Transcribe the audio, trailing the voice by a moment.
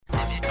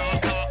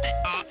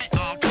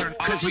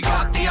Cause we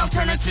got the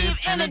alternative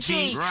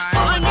energy.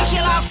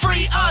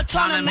 Molecular-free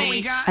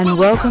autonomy. And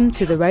welcome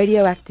to The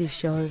Radioactive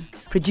Show,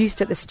 produced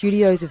at the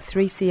studios of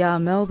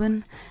 3CR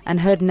Melbourne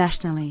and heard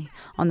nationally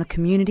on the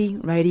Community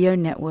Radio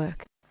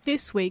Network.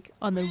 This week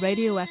on The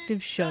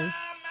Radioactive Show.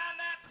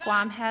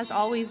 Guam has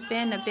always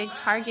been a big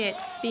target,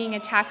 being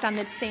attacked on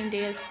the same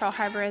day as Pearl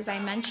Harbor, as I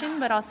mentioned,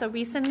 but also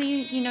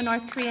recently,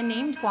 North Korea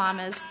named Guam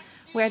as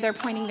where they're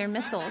pointing their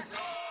missiles.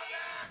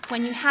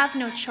 When you have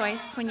no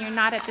choice, when you're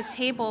not at the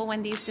table,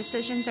 when these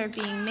decisions are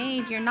being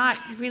made, you're not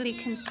really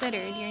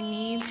considered. Your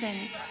needs and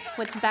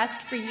what's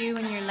best for you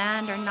and your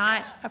land are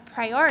not a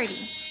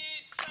priority.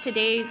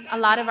 Today, a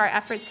lot of our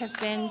efforts have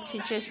been to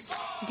just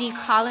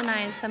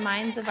decolonize the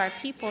minds of our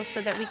people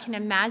so that we can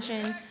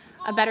imagine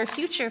a better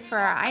future for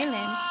our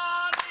island.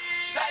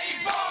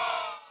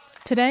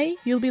 Today,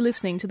 you'll be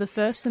listening to the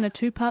first in a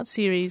two-part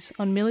series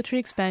on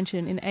military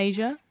expansion in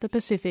Asia, the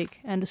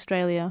Pacific, and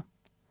Australia.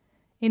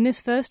 In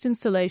this first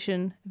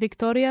installation,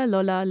 Victoria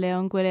Lola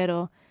Leon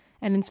Guerrero,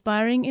 an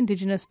inspiring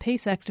Indigenous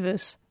peace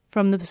activist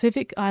from the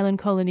Pacific island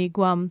colony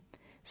Guam,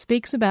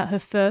 speaks about her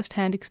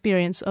first-hand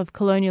experience of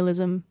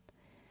colonialism.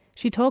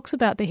 She talks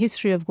about the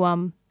history of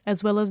Guam,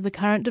 as well as the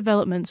current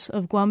developments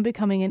of Guam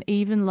becoming an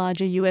even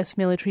larger US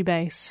military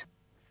base.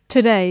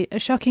 Today, a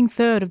shocking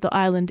third of the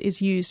island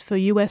is used for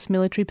US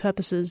military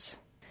purposes.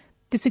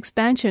 This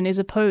expansion is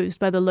opposed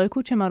by the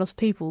local Chamorros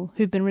people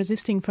who've been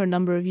resisting for a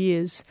number of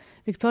years.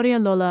 Victoria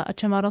Lola, a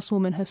Chamorros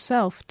woman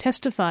herself,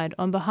 testified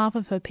on behalf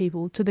of her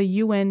people to the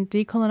UN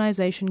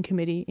Decolonization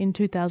Committee in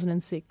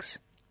 2006.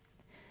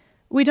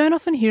 We don't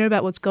often hear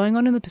about what's going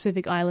on in the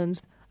Pacific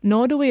Islands,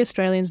 nor do we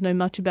Australians know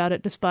much about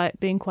it despite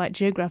being quite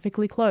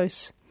geographically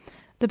close.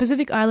 The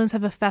Pacific Islands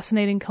have a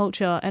fascinating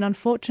culture and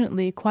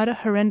unfortunately quite a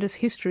horrendous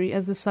history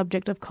as the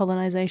subject of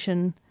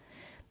colonisation.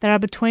 There are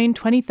between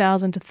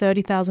 20,000 to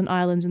 30,000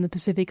 islands in the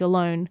Pacific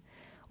alone.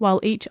 While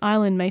each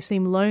island may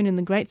seem lone in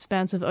the great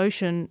spans of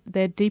ocean,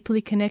 they're deeply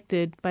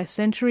connected by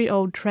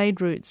century-old trade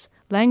routes,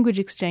 language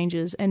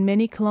exchanges and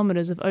many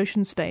kilometres of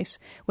ocean space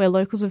where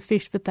locals have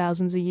fished for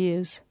thousands of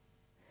years.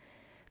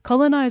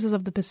 Colonisers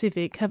of the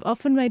Pacific have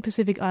often made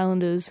Pacific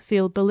Islanders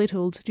feel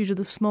belittled due to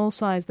the small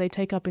size they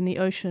take up in the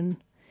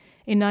ocean.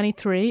 In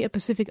 1993, a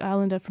Pacific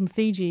Islander from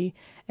Fiji,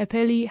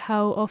 Epeli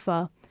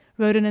Hau'ofa,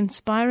 wrote an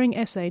inspiring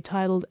essay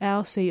titled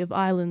Our Sea of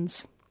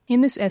Islands.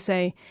 In this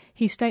essay,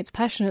 he states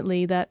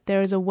passionately that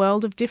there is a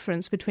world of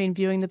difference between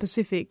viewing the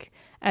Pacific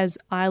as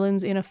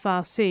islands in a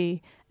far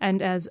sea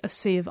and as a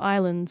sea of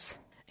islands.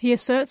 He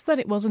asserts that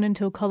it wasn't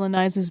until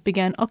colonisers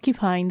began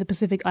occupying the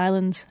Pacific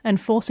Islands and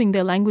forcing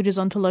their languages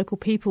onto local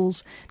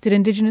peoples did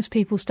Indigenous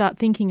people start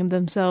thinking of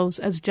themselves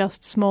as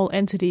just small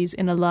entities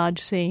in a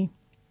large sea.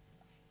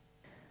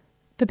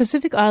 The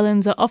Pacific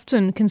Islands are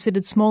often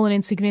considered small and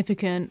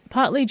insignificant,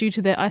 partly due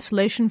to their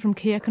isolation from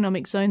key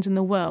economic zones in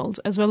the world,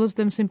 as well as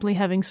them simply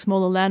having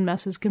smaller land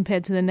masses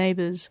compared to their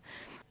neighbours.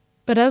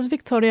 But as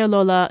Victoria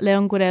Lola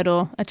Leon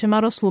Guerrero, a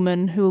Chamorros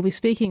woman who will be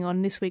speaking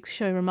on this week's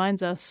show,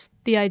 reminds us,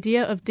 the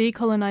idea of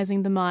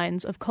decolonising the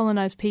minds of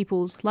colonised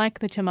peoples like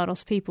the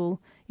Chamorros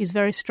people is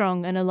very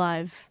strong and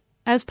alive.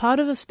 As part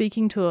of a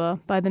speaking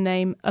tour by the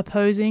name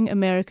Opposing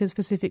America's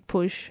Pacific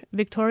Push,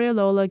 Victoria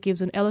Lola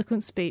gives an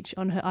eloquent speech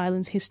on her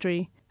island's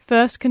history,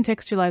 first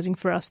contextualising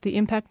for us the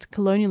impact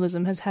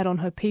colonialism has had on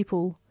her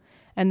people,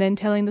 and then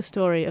telling the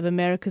story of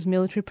America's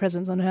military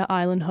presence on her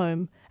island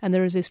home and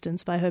the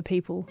resistance by her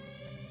people.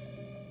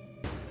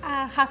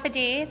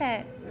 Hafaday,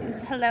 that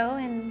is hello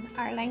in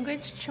our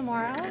language,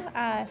 Chamorro.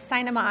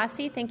 Saina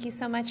Ma'asi, thank you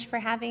so much for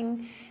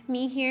having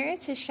me here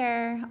to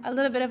share a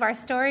little bit of our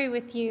story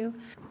with you.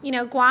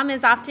 Guam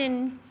is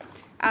often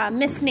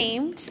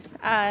misnamed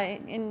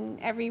in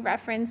every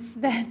reference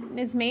that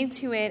is made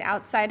to it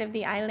outside of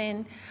the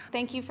island.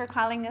 Thank you for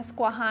calling us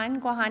Guahan.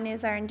 Guahan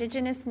is our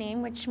indigenous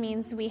name, which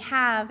means we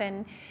have,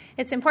 and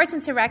it's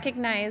important to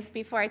recognize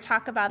before I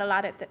talk about a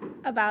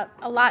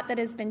lot that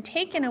has been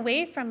taken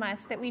away from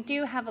us, that we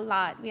do have a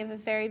lot. We have a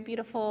very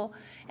beautiful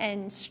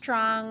and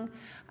strong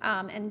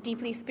and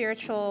deeply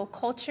spiritual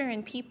culture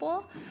and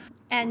people.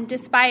 And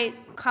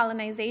despite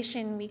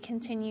colonization, we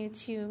continue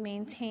to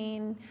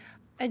maintain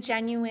a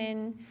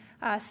genuine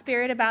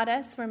spirit about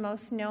us. We're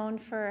most known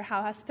for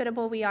how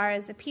hospitable we are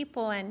as a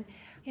people, and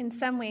in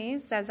some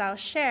ways, as I'll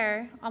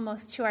share,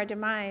 almost to our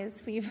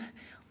demise, we've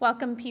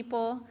welcomed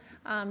people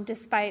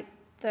despite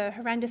the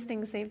horrendous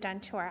things they've done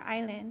to our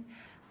island.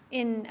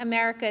 In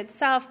America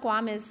itself,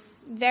 Guam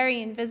is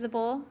very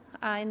invisible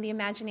in the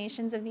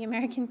imaginations of the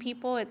American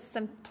people. It's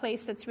some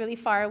place that's really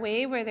far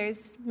away where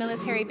there's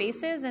military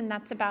bases, and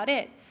that's about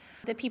it.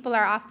 The people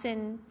are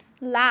often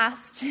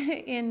last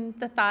in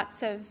the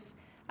thoughts of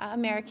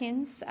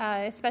Americans,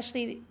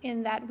 especially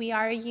in that we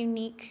are a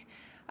unique,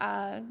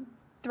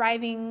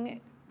 thriving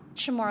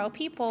Chamorro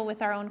people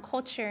with our own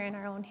culture and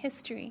our own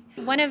history.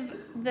 One of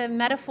the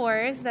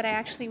metaphors that I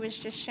actually was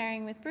just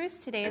sharing with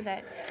Bruce today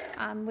that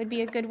would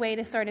be a good way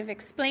to sort of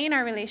explain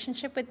our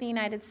relationship with the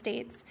United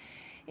States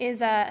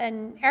is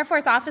an Air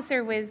Force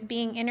officer was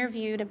being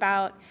interviewed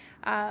about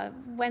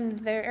when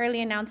the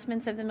early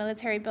announcements of the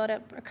military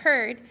buildup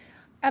occurred.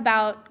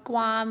 about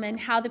Guam and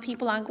how the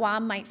people on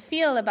Guam might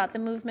feel about the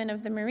movement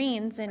of the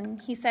Marines.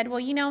 And he said, well,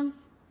 you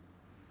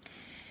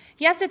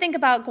have to think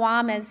about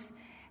Guam as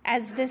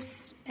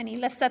this, and he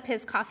lifts up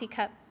his coffee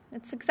cup.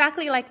 It's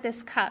exactly like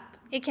this cup.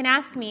 It can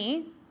ask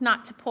me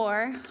not to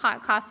pour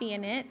hot coffee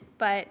in it,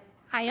 but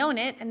I own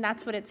it, and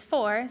that's what it's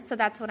for, so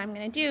that's what I'm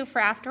going to do, for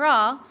after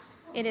all,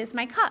 it is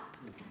my cup.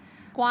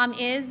 Guam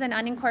is an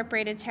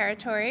unincorporated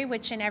territory,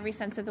 which in every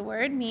sense of the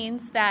word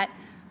means that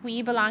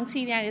we belong to the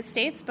United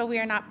States, but we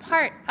are not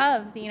part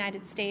of the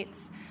United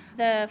States.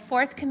 The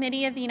Fourth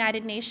Committee of the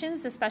United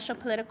Nations, the Special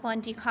Political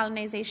and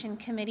Decolonization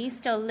Committee,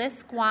 still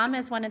lists Guam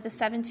as one of the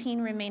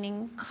 17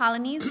 remaining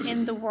colonies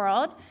in the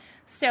world.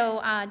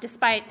 So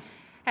despite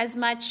as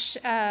much,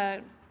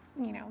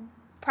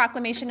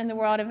 proclamation in the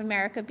world of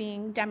America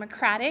being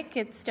democratic,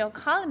 it still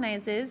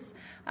colonizes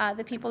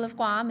the people of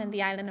Guam and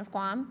the island of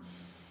Guam.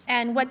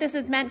 And what this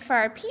has meant for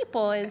our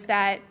people is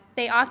that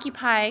they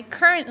occupy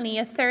currently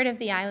a third of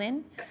the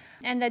island,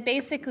 and that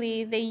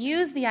basically they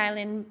use the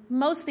island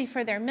mostly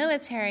for their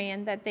military,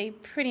 and that they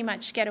pretty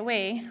much get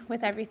away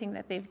with everything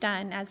that they've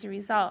done as a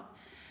result.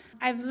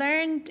 I've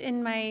learned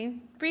in my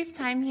brief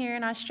time here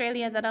in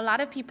Australia that a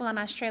lot of people in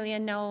Australia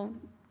know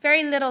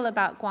very little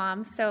about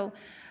Guam. So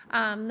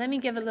let me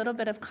give a little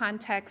bit of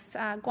context.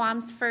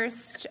 Guam's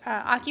first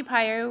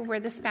occupier were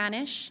the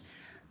Spanish.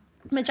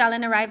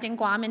 Magellan arrived in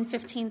Guam in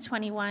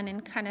 1521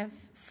 and kind of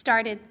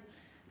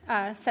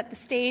set the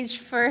stage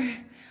for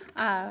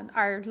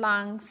our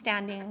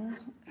long-standing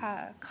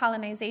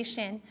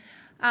colonization.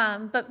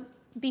 But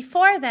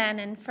before then,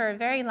 and for a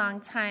very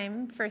long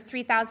time, for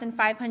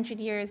 3,500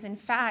 years, in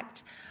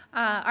fact,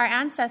 our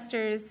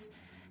ancestors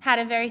had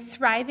a very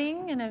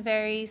thriving and a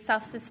very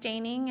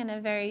self-sustaining and a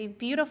very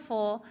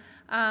beautiful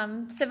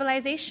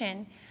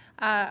civilization.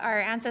 Our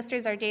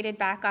ancestors are dated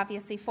back,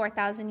 obviously,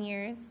 4,000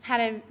 years, had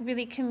a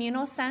really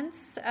communal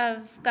sense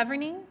of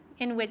governing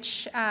in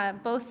which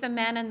both the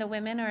men and the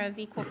women are of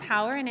equal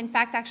power. And in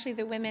fact, actually,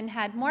 the women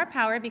had more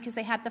power because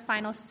they had the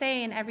final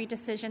say in every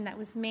decision that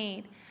was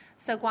made.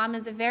 So Guam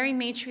is a very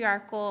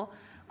matriarchal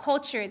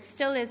culture. It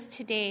still is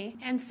today.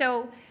 And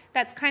so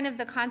that's kind of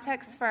the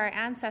context for our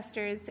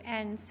ancestors.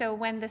 And so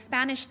when the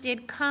Spanish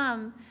did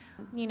come,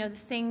 the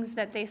things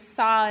that they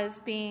saw as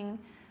being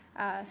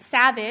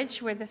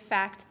savage were the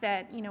fact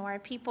that, our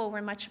people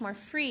were much more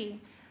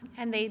free.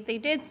 And they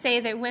did say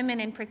that women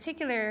in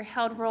particular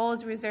held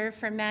roles reserved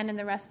for men in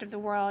the rest of the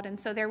world. And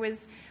so there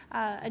was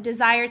a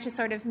desire to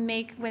sort of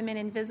make women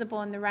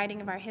invisible in the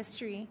writing of our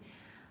history.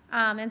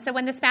 And so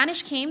when the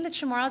Spanish came, the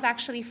Chamorros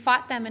actually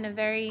fought them in a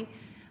very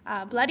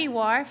bloody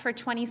war for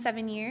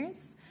 27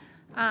 years.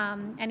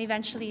 And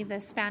eventually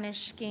the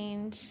Spanish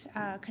gained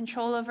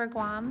control over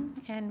Guam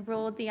and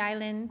ruled the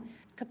island,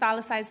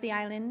 Catholicized the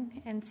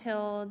island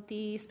until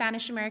the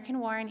Spanish-American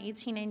War in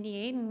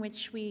 1898, in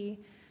which we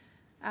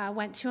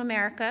went to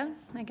America.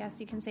 I guess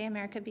you can say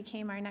America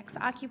became our next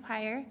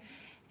occupier.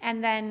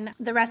 And then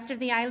the rest of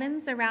the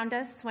islands around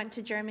us went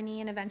to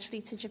Germany and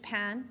eventually to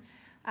Japan.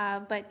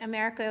 But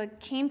America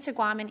came to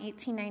Guam in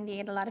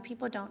 1898. A lot of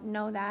people don't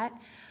know that.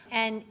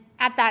 And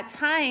at that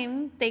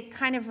time, they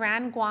kind of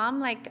ran Guam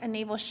like a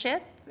naval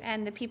ship,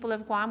 and the people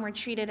of Guam were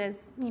treated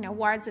as,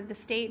 wards of the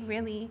state,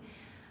 really,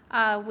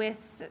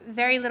 with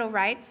very little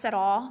rights at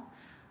all.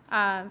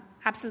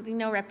 Absolutely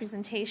no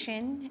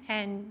representation,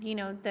 and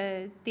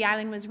the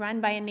island was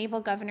run by a naval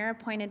governor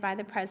appointed by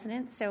the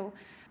president. So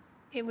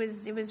it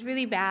was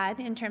really bad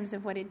in terms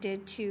of what it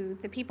did to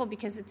the people,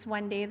 because it's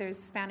one day there's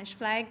a Spanish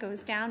flag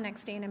goes down,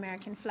 next day an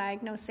American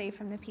flag, no say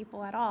from the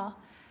people at all.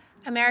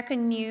 America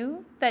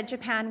knew that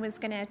Japan was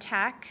going to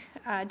attack,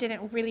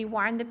 didn't really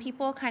warn the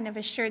people, kind of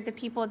assured the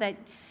people that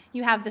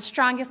you have the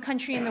strongest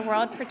country in the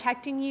world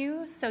protecting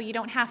you, so you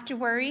don't have to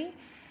worry.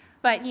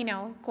 But,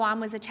 Guam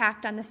was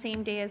attacked on the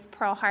same day as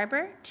Pearl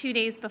Harbor. 2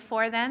 days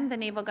before then, the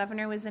naval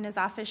governor was in his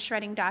office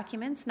shredding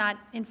documents, not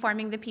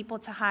informing the people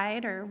to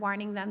hide or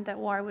warning them that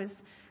war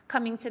was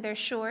coming to their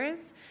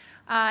shores.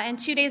 And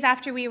 2 days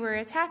after we were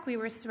attacked, we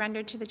were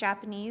surrendered to the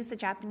Japanese. The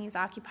Japanese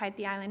occupied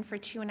the island for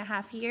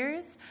 2.5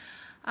 years.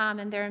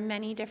 And there are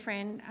many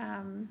different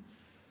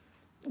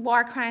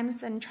war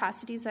crimes and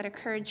atrocities that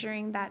occurred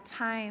during that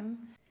time.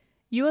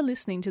 You are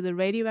listening to The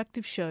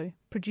Radioactive Show,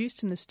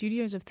 produced in the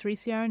studios of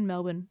 3CR in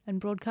Melbourne and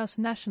broadcast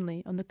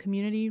nationally on the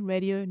Community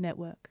Radio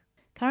Network.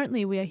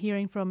 Currently, we are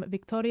hearing from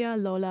Victoria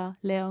Lola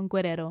Leon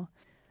Guerrero,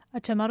 a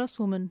Chamorros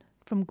woman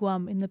from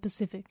Guam in the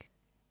Pacific.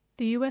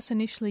 The US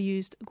initially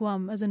used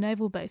Guam as a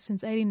naval base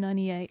since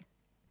 1898.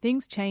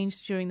 Things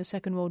changed during the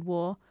Second World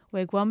War,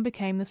 where Guam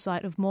became the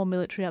site of more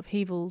military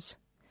upheavals.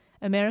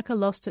 America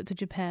lost it to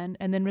Japan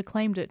and then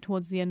reclaimed it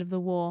towards the end of the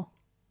war.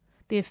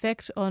 The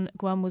effect on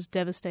Guam was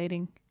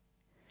devastating.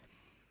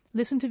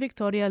 Listen to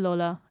Victoria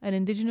Lola, an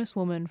Indigenous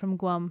woman from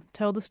Guam,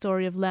 tell the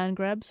story of land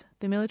grabs,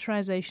 the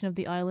militarization of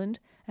the island,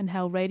 and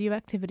how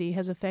radioactivity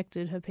has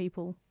affected her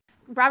people.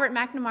 Robert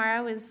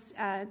McNamara was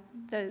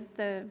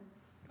the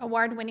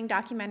award-winning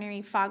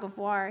documentary Fog of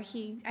War.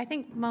 He, I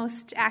think,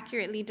 most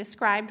accurately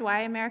described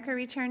why America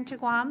returned to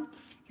Guam.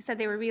 He said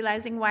they were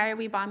realizing, why are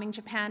we bombing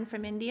Japan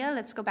from India?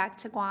 Let's go back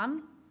to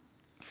Guam.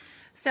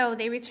 So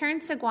they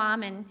returned to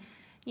Guam, and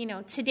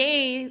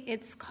today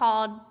it's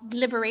called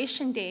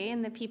Liberation Day,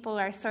 and the people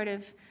are sort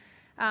of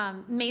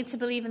made to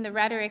believe in the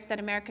rhetoric that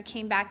America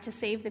came back to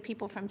save the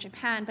people from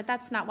Japan, but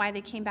that's not why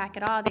they came back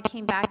at all. They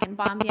came back and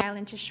bombed the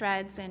island to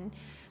shreds and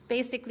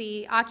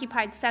basically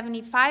occupied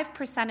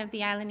 75% of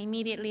the island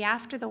immediately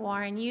after the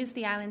war and used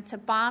the island to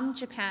bomb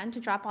Japan, to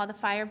drop all the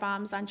fire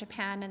bombs on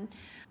Japan. And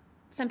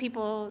some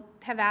people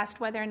have asked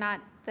whether or not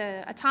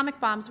the atomic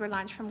bombs were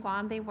launched from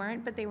Guam. They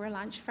weren't, but they were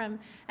launched from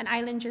an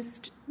island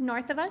just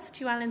north of us,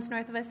 2 islands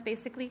north of us,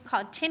 basically,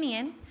 called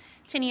Tinian.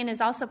 Tinian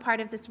is also part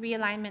of this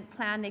realignment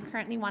plan. They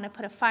currently want to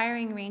put a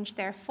firing range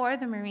there for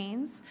the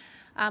Marines.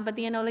 But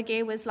the Enola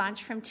Gay was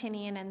launched from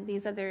Tinian, and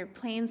these other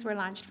planes were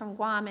launched from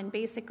Guam. And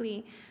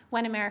basically,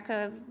 when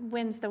America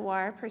wins the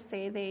war, per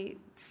se, they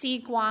see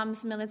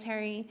Guam's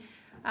military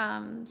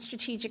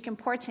strategic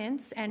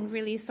importance and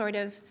really sort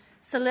of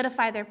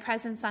solidify their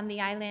presence on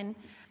the island,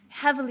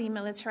 heavily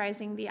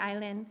militarizing the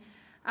island.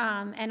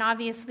 And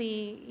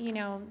obviously,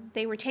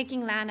 they were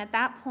taking land at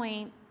that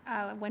point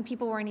when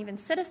people weren't even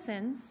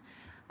citizens.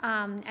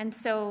 And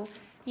so,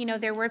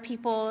 there were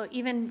people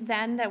even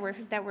then that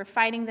were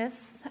fighting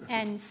this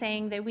and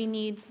saying that we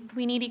need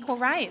equal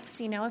rights.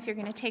 If you're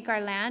going to take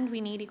our land, we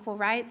need equal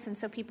rights. And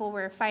so people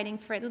were fighting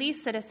for at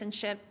least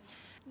citizenship.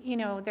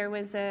 There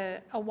was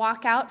a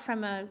walkout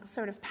from a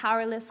sort of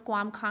powerless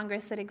Guam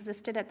Congress that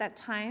existed at that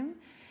time.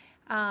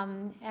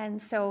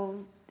 And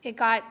so it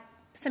got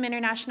some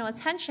international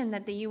attention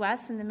that the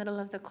U.S. in the middle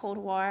of the Cold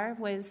War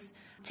was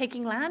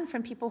taking land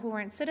from people who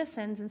weren't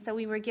citizens. And so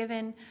we were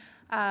given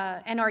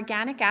an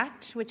Organic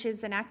Act, which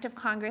is an act of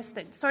Congress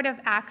that sort of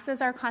acts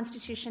as our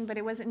Constitution, but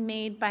it wasn't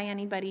made by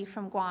anybody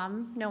from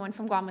Guam. No one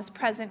from Guam was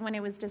present when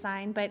it was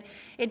designed, but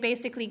it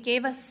basically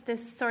gave us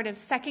this sort of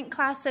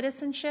second-class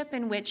citizenship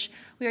in which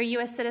we are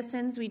U.S.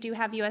 citizens. We do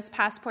have U.S.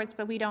 passports,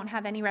 but we don't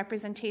have any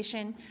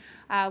representation.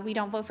 We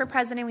don't vote for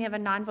president. We have a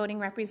non-voting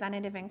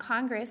representative in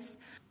Congress.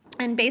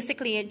 And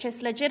basically, it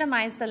just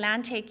legitimized the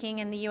land taking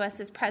and the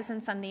U.S.'s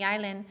presence on the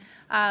island,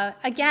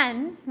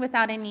 again,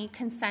 without any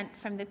consent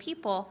from the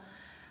people.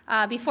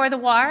 Before the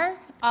war,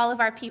 all of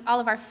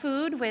our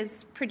food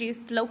was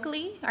produced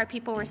locally. Our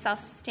people were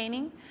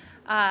self-sustaining.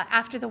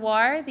 After the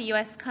war, the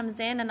U.S. comes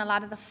in, and a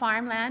lot of the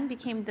farmland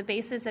became the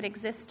bases that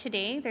exist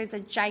today. There's a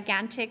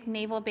gigantic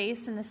naval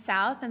base in the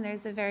south, and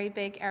there's a very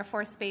big Air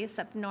Force base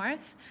up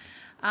north,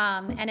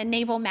 and a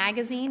naval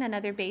magazine,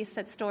 another base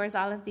that stores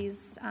all of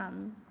these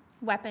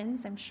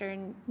weapons, I'm sure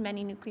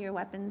many nuclear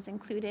weapons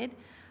included.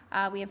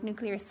 We have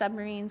nuclear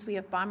submarines. We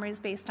have bombers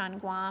based on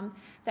Guam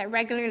that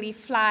regularly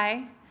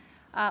fly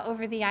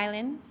over the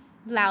island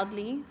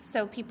loudly.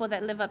 So people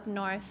that live up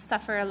north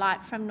suffer a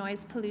lot from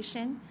noise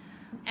pollution.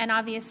 And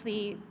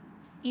obviously,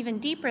 even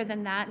deeper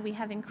than that, we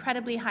have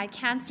incredibly high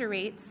cancer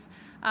rates,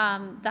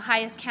 the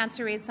highest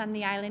cancer rates on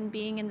the island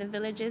being in the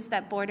villages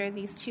that border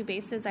these 2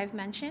 bases I've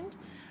mentioned.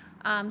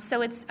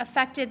 So it's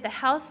affected the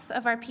health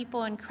of our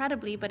people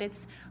incredibly, but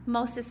it's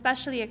most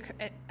especially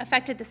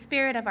affected the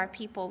spirit of our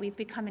people. We've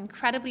become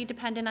incredibly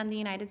dependent on the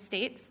United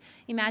States.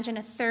 Imagine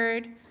a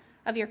third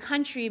of your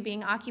country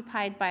being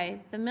occupied by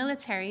the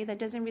military. That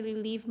doesn't really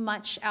leave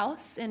much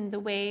else in the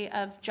way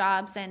of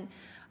jobs and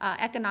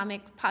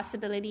economic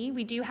possibility.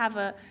 We do have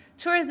a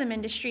tourism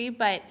industry,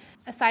 but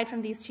aside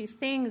from these 2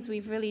 things,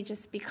 we've really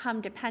just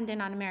become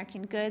dependent on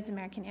American goods,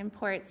 American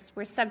imports.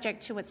 We're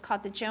subject to what's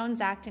called the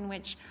Jones Act, in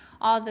which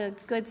all the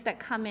goods that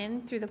come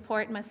in through the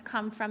port must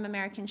come from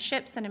American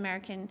ships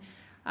and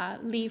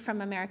leave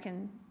from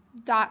American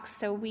docks.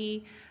 So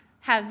we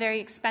have very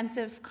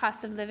expensive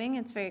cost of living.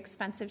 It's very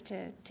expensive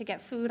to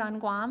get food on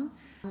Guam.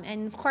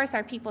 And of course,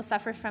 our people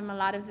suffer from a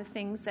lot of the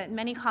things that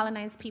many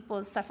colonized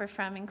peoples suffer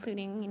from,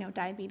 including,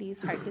 diabetes,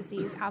 heart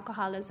disease,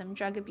 alcoholism,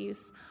 drug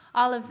abuse,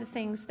 all of the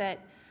things that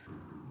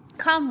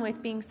come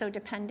with being so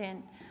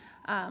dependent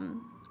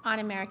on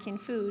American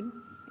food.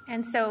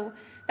 And so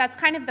that's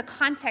kind of the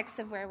context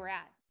of where we're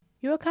at.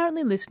 You are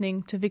currently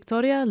listening to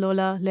Victoria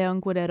Lola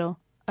Leon Guerrero,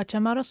 a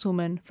Chamorro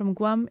Suman from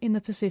Guam in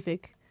the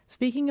Pacific,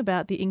 speaking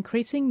about the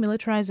increasing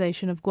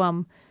militarization of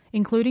Guam,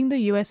 including the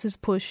US's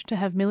push to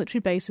have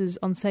military bases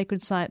on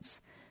sacred sites,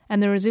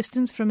 and the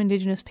resistance from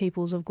indigenous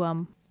peoples of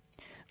Guam.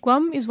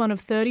 Guam is one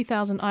of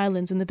 30,000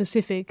 islands in the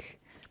Pacific,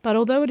 but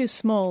although it is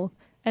small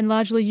and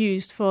largely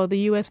used for the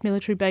US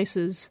military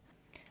bases,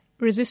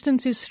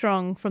 resistance is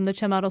strong from the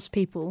Chamorros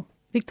people.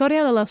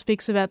 Victoria Lola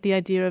speaks about the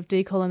idea of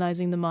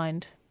decolonizing the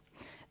mind.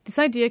 This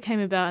idea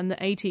came about in the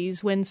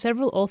 80s when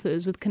several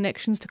authors with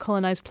connections to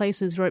colonized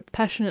places wrote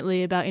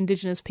passionately about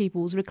indigenous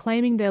peoples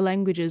reclaiming their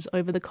languages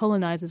over the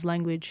colonizers'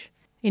 language.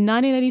 In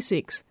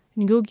 1986,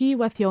 Ngugi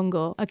wa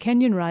Thiong'o, a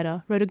Kenyan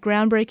writer, wrote a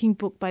groundbreaking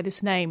book by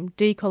this name,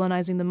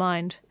 Decolonizing the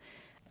Mind.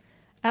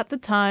 At the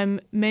time,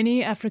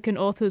 many African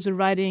authors were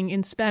writing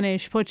in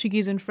Spanish,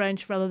 Portuguese and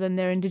French rather than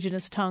their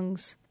indigenous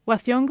tongues.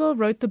 Wathiongo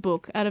wrote the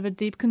book out of a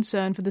deep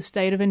concern for the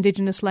state of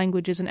indigenous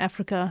languages in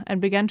Africa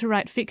and began to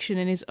write fiction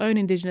in his own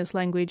indigenous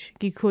language,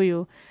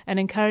 Gikuyu, and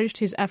encouraged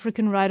his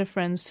African writer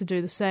friends to do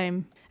the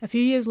same. A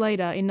few years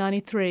later, in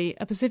 1993,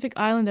 a Pacific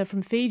Islander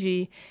from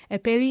Fiji,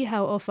 Epeli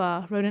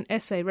Hau'ofa, wrote an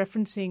essay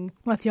referencing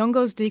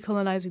Wathiongo's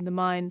Decolonizing the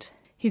Mind.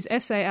 His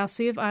essay, Our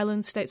Sea of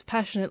Islands, states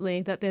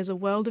passionately that there's a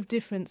world of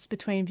difference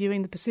between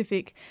viewing the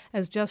Pacific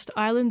as just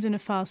islands in a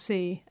far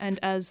sea and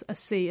as a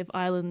sea of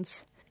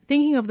islands.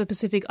 Thinking of the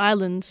Pacific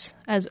Islands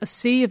as a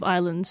sea of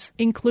islands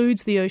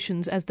includes the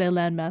oceans as their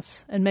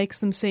landmass and makes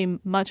them seem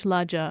much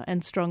larger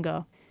and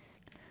stronger.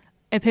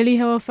 Epeli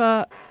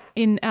Hau'ofa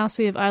in Our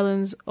Sea of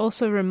Islands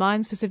also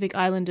reminds Pacific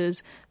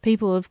Islanders,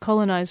 people of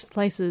colonized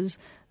places,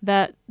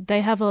 that they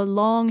have a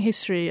long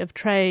history of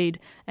trade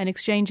and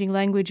exchanging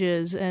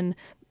languages and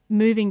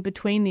moving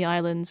between the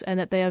islands, and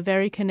that they are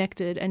very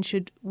connected and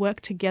should work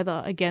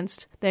together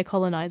against their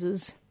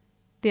colonizers.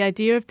 The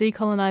idea of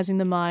decolonizing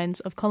the minds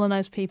of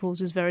colonized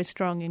peoples is very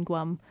strong in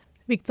Guam.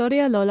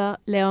 Victoria Lola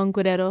Leon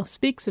Guerrero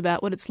speaks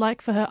about what it's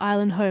like for her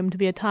island home to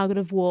be a target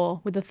of war,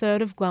 with a third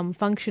of Guam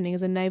functioning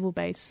as a naval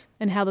base,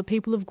 and how the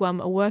people of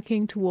Guam are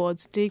working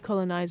towards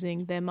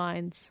decolonizing their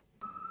minds.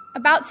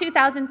 About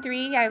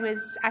 2003, I was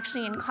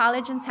actually in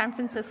college in San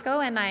Francisco,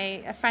 and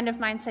a friend of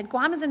mine said,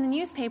 Guam is in the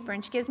newspaper,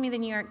 and she gives me the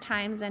New York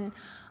Times, and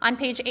on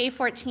page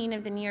A14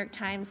 of the New York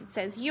Times, it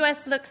says,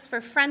 U.S. looks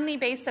for friendly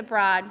base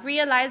abroad,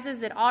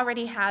 realizes it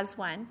already has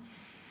one.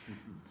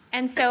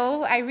 And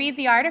so I read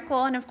the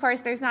article, and of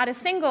course, there's not a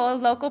single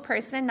local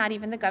person, not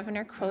even the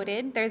governor,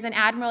 quoted. There's an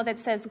admiral that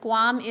says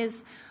Guam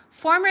is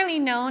formerly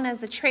known as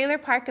the trailer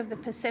park of the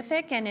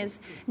Pacific and is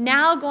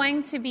now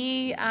going to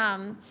be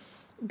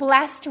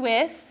blessed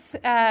with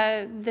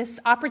this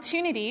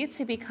opportunity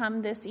to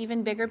become this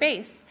even bigger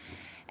base.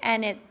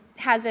 And it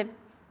has a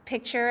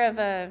picture of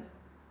a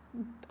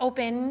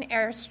open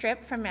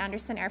airstrip from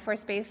Andersen Air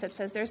Force Base that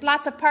says there's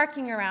lots of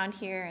parking around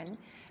here, and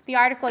the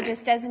article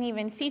just doesn't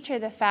even feature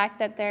the fact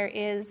that there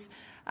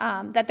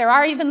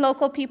are even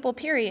local people,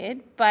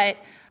 period. But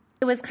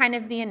it was kind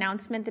of the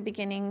announcement, the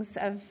beginnings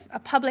of a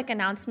public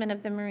announcement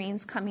of the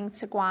Marines coming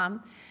to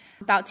Guam.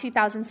 About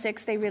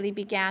 2006, they really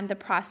began the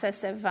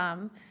process of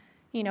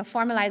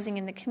formalizing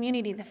in the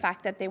community the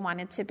fact that they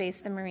wanted to base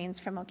the Marines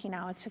from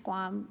Okinawa to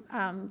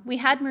Guam. We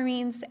had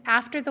Marines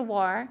after the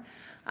war,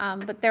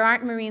 but there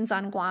aren't Marines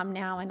on Guam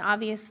now, and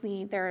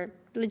obviously there are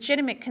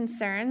legitimate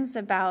concerns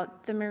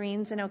about the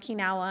Marines in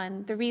Okinawa,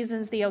 and the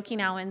reasons the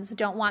Okinawans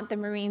don't want the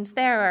Marines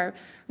there are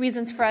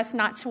reasons for us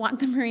not to want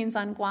the Marines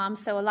on Guam.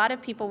 So a lot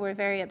of people were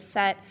very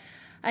upset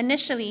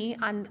initially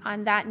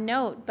on that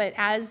note, but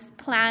as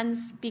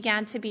plans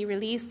began to be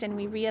released and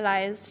we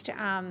realized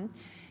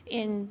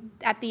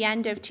at the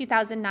end of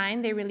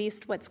 2009, they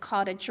released what's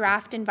called a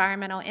draft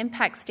environmental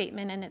impact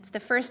statement, and it's the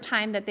first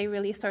time that they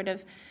really sort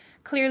of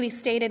clearly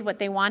stated what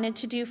they wanted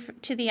to do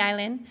to the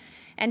island.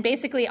 And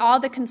basically all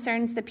the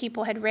concerns that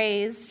people had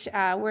raised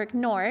were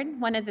ignored.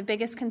 One of the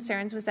biggest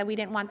concerns was that we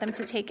didn't want them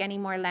to take any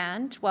more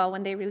land. Well,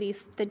 when they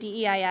released the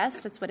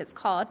DEIS, that's what it's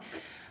called,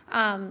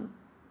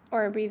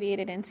 or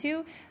abbreviated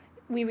into,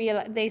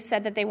 they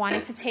said that they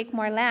wanted to take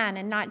more land,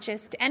 and not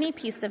just any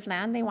piece of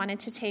land. They wanted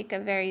to take a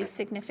very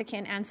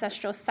significant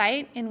ancestral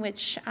site in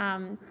which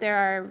there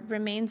are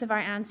remains of our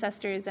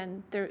ancestors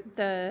and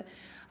the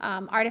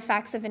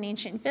artifacts of an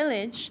ancient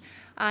village.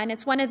 And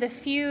it's one of the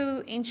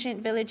few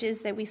ancient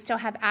villages that we still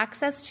have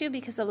access to,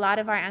 because a lot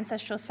of our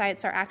ancestral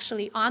sites are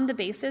actually on the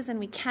bases and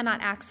we cannot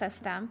access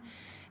them.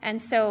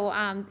 And so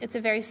it's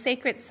a very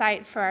sacred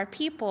site for our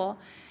people.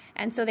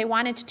 And so they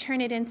wanted to turn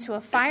it into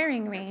a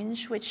firing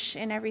range, which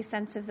in every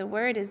sense of the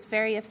word is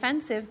very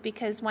offensive,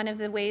 because one of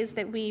the ways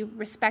that we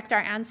respect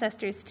our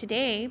ancestors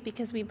today,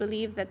 because we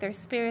believe that their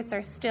spirits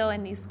are still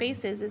in these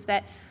spaces, is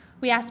that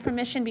we ask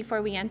permission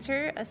before we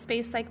enter a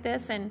space like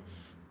this, and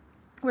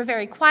we're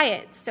very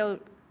quiet. So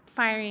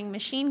firing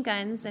machine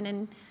guns in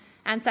an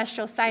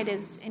ancestral site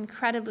is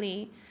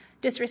incredibly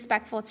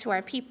disrespectful to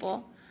our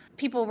people.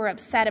 People were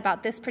upset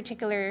about this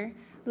particular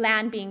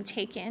land being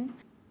taken.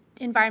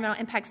 Environmental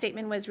impact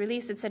statement was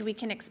released. It said we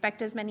can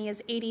expect as many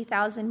as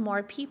 80,000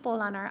 more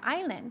people on our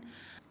island.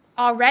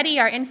 Already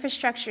our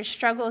infrastructure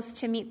struggles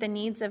to meet the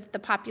needs of the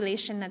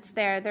population that's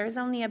there. There's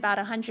only about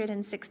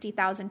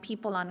 160,000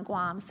 people on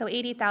Guam, so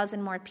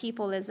 80,000 more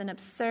people is an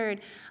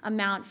absurd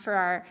amount for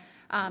our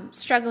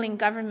struggling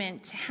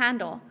government to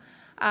handle.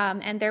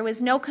 And there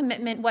was no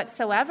commitment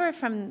whatsoever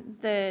from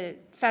the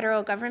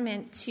federal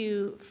government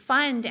to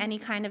fund any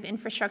kind of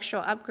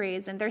infrastructural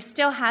upgrades, and there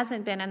still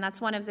hasn't been, and that's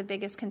one of the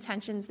biggest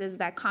contentions, is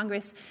that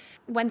Congress,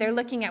 when they're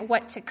looking at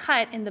what to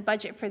cut in the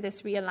budget for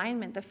this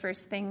realignment, the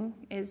first thing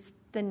is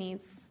the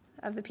needs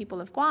of the people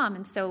of Guam.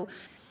 And so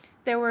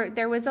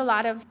there was a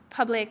lot of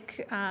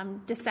public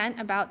dissent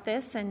about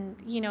this, and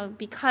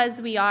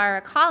because we are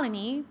a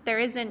colony, there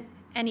isn't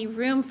any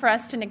room for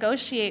us to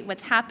negotiate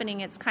what's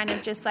happening. It's kind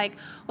of just like,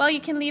 well,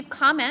 you can leave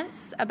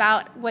comments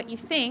about what you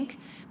think,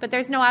 but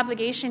there's no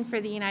obligation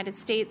for the United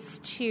States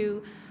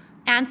to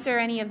answer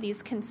any of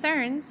these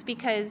concerns,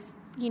 because,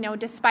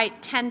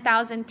 despite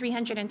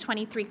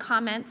 10,323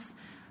 comments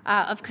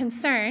of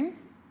concern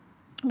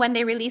when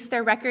they released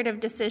their record of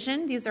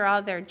decision. These are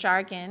all their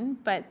jargon,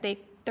 but the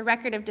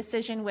record of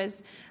decision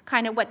was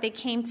kind of what they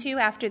came to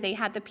after they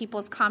had the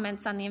people's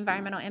comments on the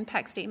environmental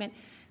impact statement.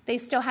 They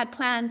still had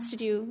plans to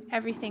do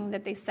everything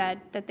that they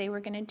said that they were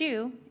going to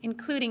do,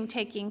 including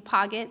taking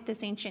Pagat,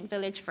 this ancient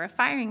village, for a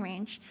firing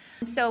range.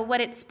 And so what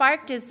it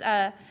sparked is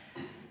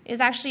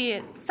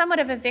actually somewhat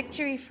of a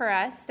victory for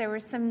us. There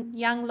were some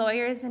young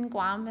lawyers in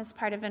Guam as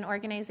part of an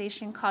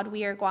organization called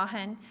We Are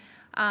Guahan,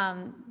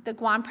 the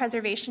Guam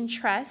Preservation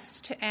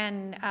Trust,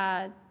 and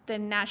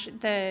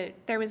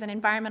there was an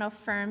environmental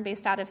firm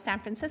based out of San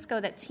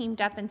Francisco that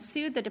teamed up and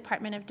sued the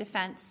Department of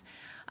Defense,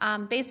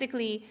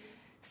 basically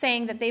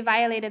saying that they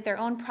violated their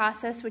own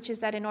process, which is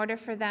that in order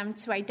for them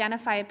to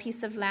identify a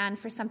piece of land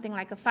for something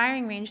like a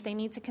firing range, they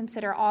need to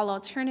consider all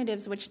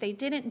alternatives, which they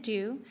didn't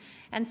do.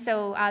 And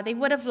so they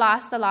would have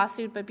lost the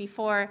lawsuit, but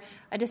before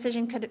a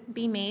decision could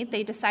be made,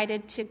 they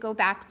decided to go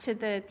back to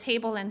the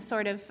table and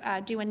sort of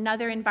do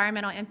another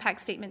environmental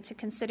impact statement to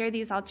consider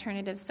these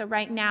alternatives. So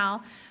right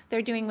now,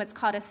 they're doing what's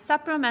called a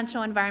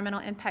supplemental environmental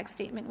impact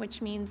statement,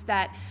 which means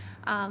that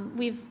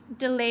we've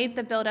delayed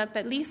the buildup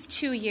at least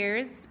 2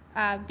 years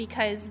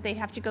because they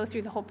have to go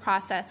through the whole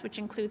process, which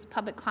includes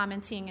public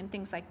commenting and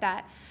things like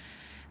that.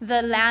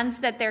 The lands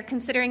that they're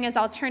considering as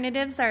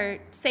alternatives are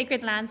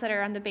sacred lands that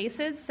are on the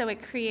bases, so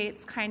it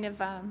creates kind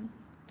of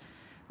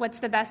what's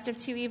the best of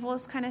two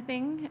evils kind of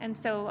thing. And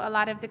so a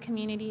lot of the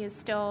community is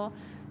still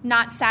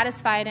not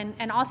satisfied,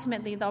 and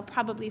ultimately they'll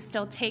probably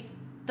still take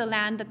the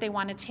land that they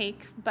want to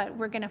take, but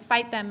we're going to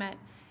fight them at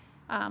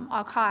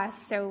all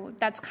costs. So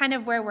that's kind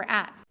of where we're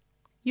at.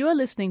 You are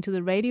listening to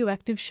The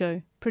Radioactive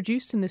Show,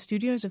 produced in the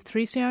studios of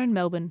 3CR in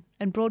Melbourne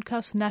and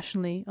broadcast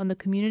nationally on the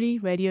Community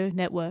Radio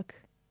Network.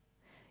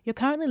 You're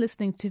currently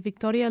listening to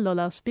Victoria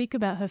Lola speak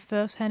about her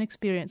first-hand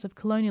experience of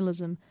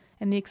colonialism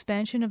and the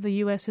expansion of the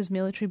US's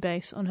military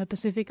base on her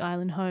Pacific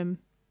Island home.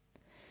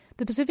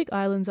 The Pacific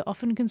Islands are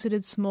often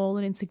considered small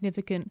and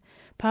insignificant,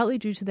 partly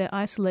due to their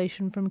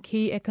isolation from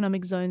key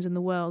economic zones in the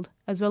world,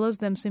 as well as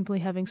them simply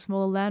having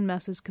smaller land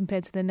masses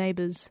compared to their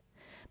neighbours.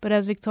 But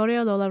as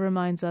Victoria Lola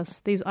reminds us,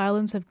 these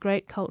islands have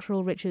great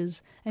cultural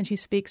riches, and she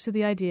speaks to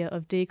the idea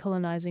of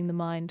decolonizing the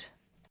mind.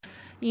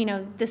 You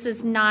know, this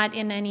is not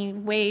in any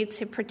way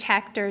to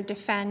protect or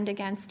defend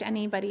against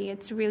anybody.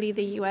 It's really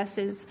the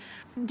U.S.'s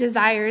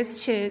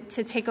desires to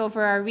take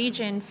over our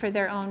region for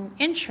their own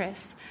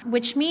interests,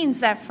 which means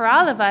that for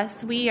all of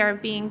us, we are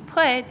being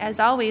put, as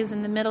always,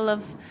 in the middle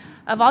of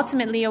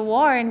ultimately a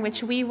war in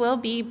which we will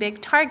be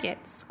big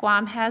targets.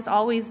 Guam has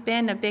always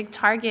been a big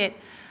target,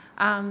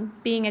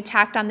 being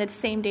attacked on the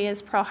same day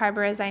as Pearl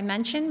Harbor, as I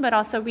mentioned, but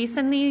also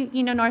recently,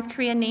 North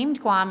Korea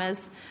named Guam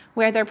as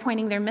where they're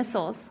pointing their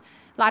missiles.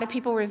 A lot of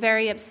people were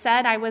very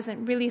upset. I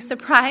wasn't really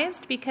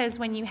surprised because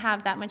when you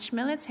have that much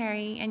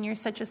military and you're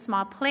such a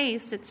small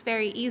place, it's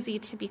very easy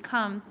to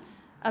become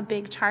a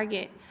big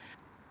target.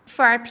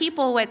 For our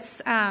people,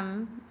 what's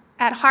at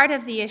heart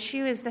of the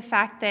issue is the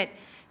fact that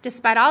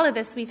despite all of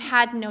this, we've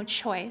had no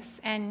choice.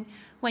 And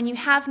when you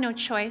have no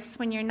choice,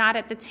 when you're not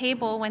at the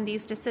table, when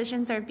these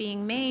decisions are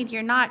being made,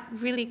 you're not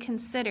really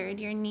considered.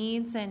 Your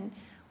needs and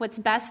what's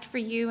best for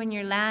you and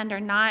your land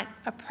are not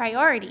a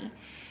priority.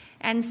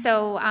 And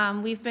so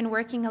we've been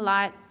working a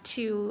lot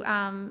to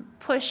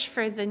push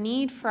for the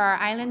need for our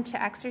island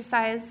to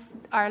exercise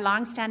our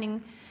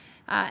longstanding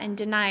and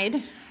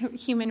denied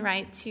human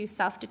right to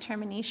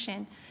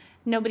self-determination.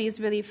 Nobody's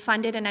really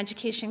funded an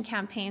education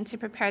campaign to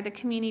prepare the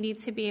community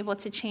to be able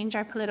to change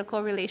our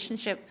political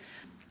relationship.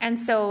 And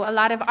so a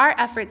lot of our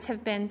efforts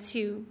have been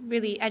to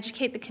really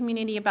educate the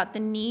community about the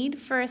need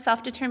for a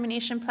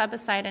self-determination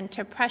plebiscite and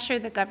to pressure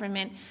the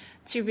government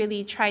to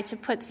really try to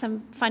put some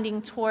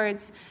funding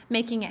towards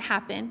making it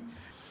happen.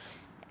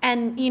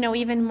 And,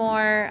 even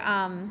more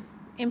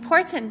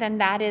important than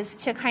that is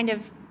to kind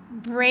of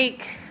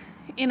break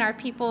in our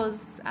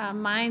people's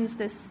minds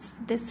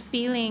this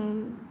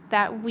feeling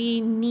that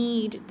we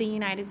need the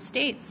United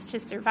States to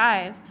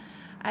survive.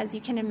 As you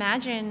can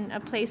imagine,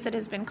 a place that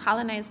has been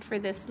colonized for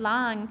this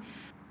long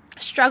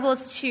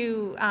struggles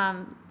to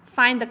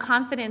find the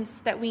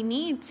confidence that we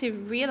need to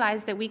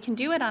realize that we can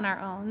do it on our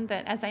own,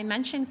 that, as I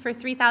mentioned, for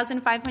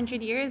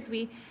 3,500 years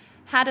we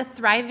had a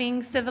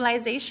thriving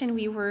civilization.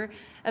 We were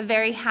a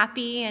very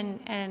happy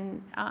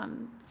and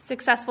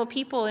successful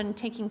people in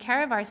taking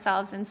care of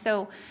ourselves. And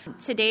so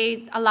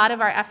today, a lot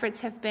of our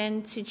efforts have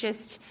been to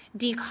just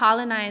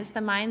decolonize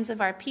the minds of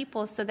our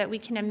people so that we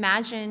can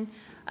imagine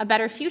a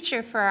better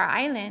future for our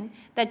island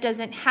that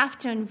doesn't have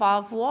to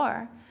involve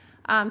war.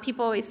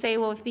 People always say,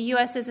 well, if the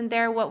U.S. isn't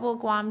there, what will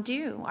Guam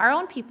do? Our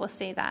own people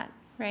say that,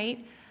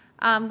 right?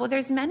 Well,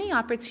 there's many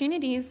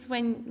opportunities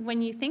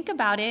when you think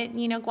about it.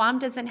 Guam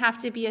doesn't have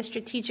to be a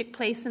strategic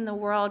place in the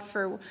world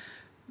for,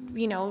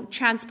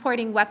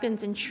 transporting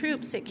weapons and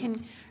troops. It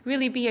can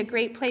really be a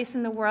great place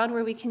in the world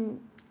where we can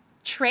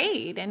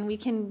trade and we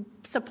can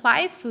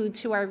supply food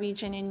to our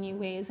region in new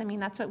ways. I mean,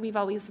 that's what we've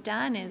always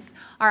done. Is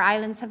our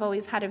islands have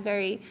always had a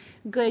very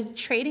good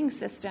trading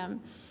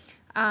system.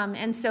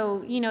 And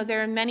so,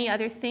 there are many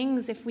other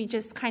things if we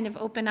just kind of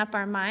open up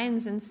our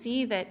minds and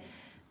see that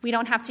we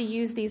don't have to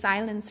use these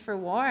islands for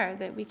war,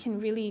 that we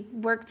can really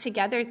work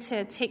together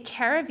to take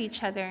care of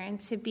each other and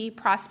to be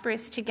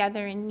prosperous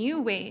together in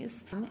new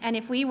ways. And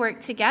if we work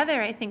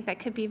together, I think that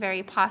could be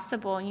very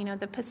possible.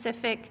 The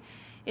Pacific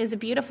is a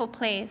beautiful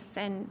place,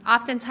 and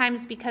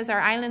oftentimes because our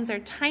islands are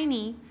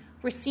tiny,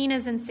 we're seen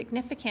as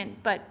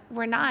insignificant, but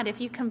we're not. If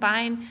you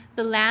combine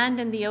the land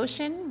and the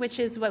ocean, which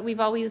is what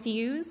we've always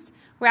used,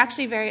 we're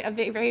actually a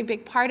very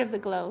big part of the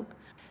globe.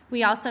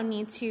 We also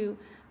need to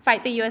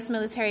fight the U.S.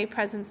 military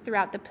presence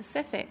throughout the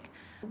Pacific.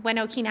 When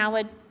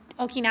Okinawa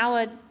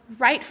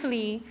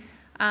rightfully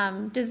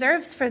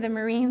deserves for the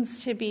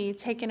Marines to be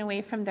taken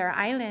away from their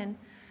island,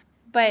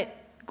 but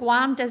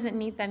Guam doesn't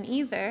need them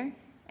either.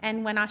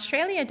 And when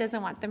Australia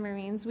doesn't want the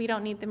Marines, we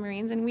don't need the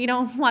Marines, and we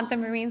don't want the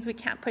Marines, we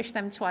can't push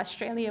them to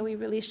Australia. We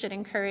really should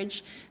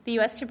encourage the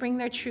U.S. to bring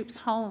their troops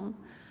home.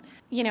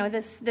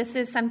 This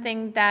is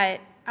something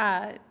that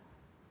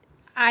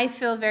I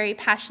feel very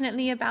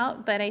passionately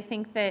about, but I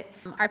think that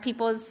our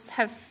peoples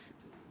have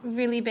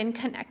really been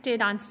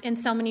connected in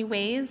so many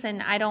ways,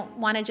 and I don't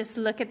want to just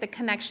look at the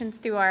connections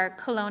through our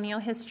colonial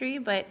history,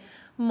 but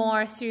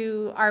more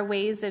through our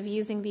ways of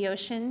using the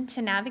ocean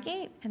to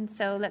navigate. And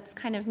so let's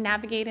kind of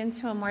navigate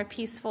into a more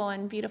peaceful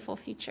and beautiful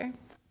future.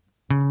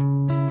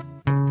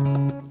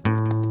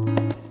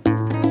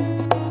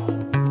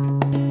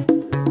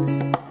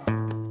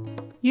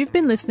 You've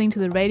been listening to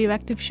The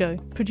Radioactive Show,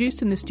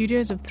 produced in the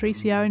studios of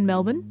 3CR in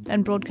Melbourne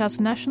and broadcast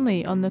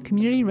nationally on the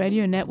Community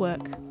Radio Network.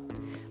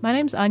 My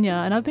name's Anya,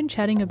 and I've been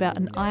chatting about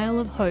an Isle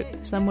of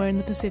Hope somewhere in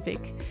the Pacific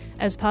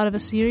as part of a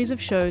series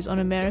of shows on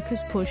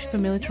America's push for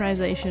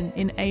militarization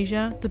in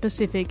Asia, the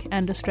Pacific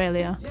and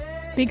Australia.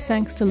 Big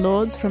thanks to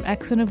Lords from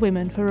Accent of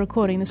Women for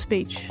recording the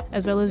speech,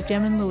 as well as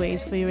Jem and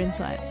Louise for your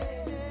insights.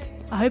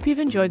 I hope you've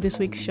enjoyed this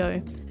week's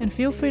show, and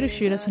feel free to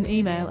shoot us an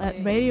email at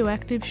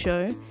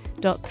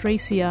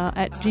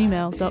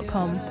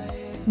radioactiveshow.3cr@gmail.com.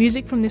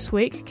 Music from this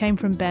week came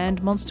from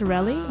band Monster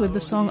Rally with the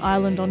song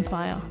Island on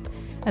Fire,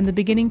 and the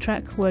beginning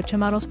track were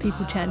Chamorros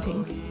people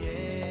chanting.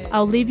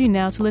 I'll leave you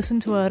now to listen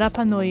to a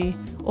Rapa Nui,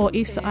 or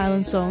Easter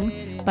Island song,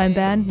 by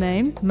band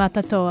name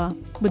Matatoa,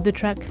 with the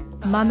track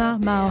Mana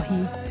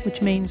Maohi,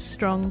 which means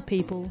strong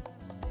people.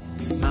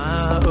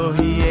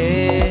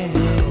 Maohi,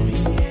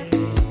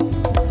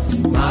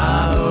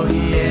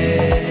 Maohi,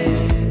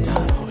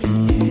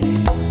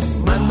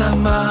 Mana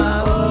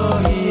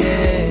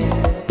Maohi,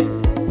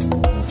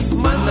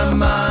 Mana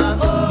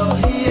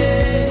Maohi,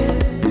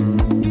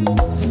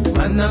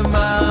 Mana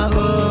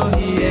Maohi,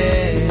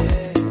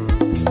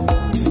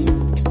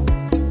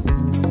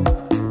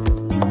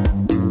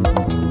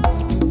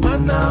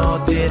 Mana o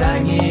te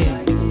rangi,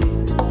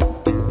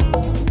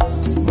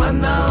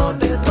 Mana o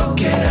te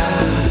tokera,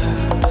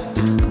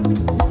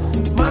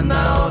 Mana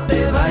o te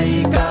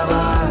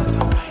waikawa,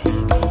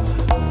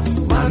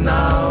 Mana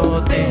o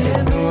te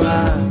henua,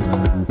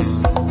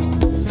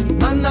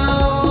 Mana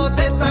o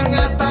te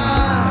tangata,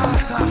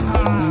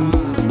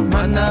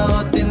 Mana o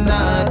te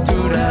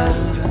natura.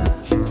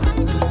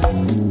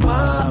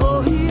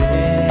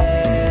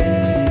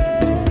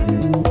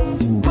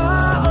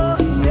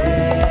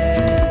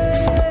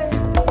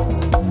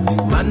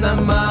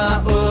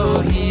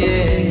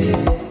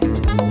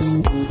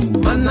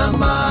 Mana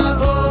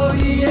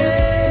maohie,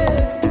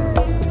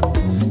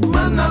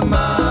 mana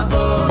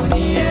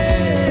maohie.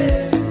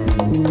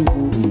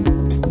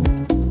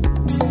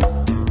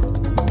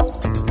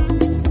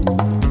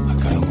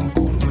 Akarong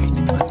kuru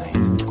itu mana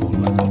itu kuru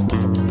apa?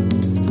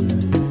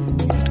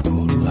 Itu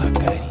kuru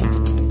akari.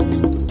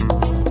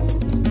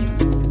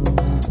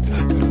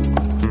 Akarong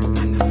kuru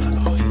mana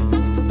maohie.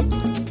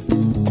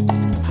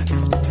 Mana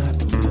natura.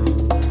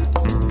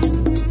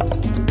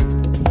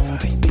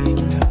 Vai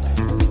bigna.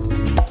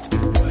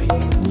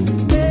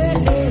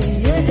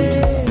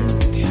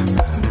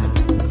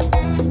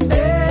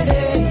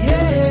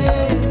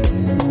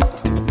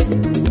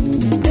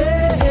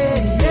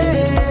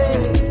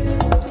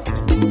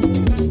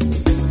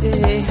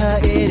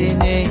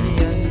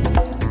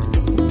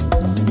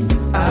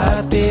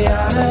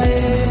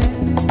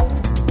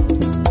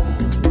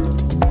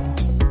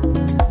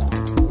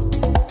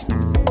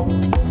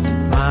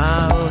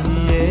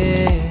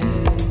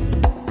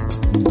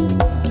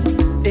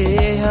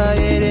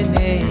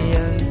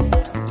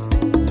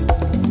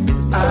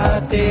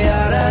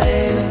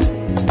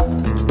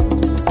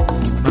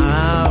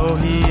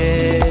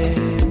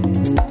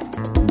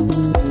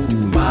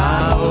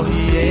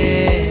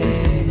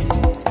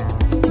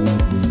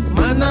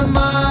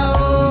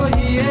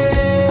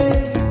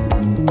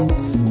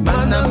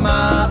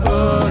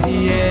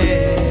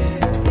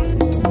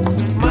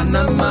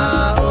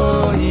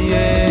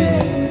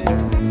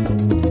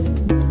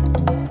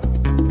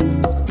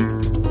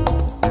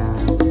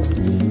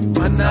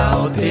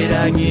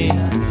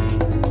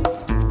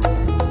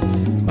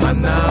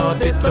 Mana o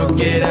te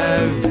tokera,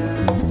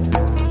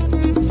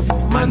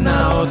 Mana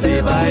o te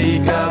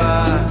waikawa.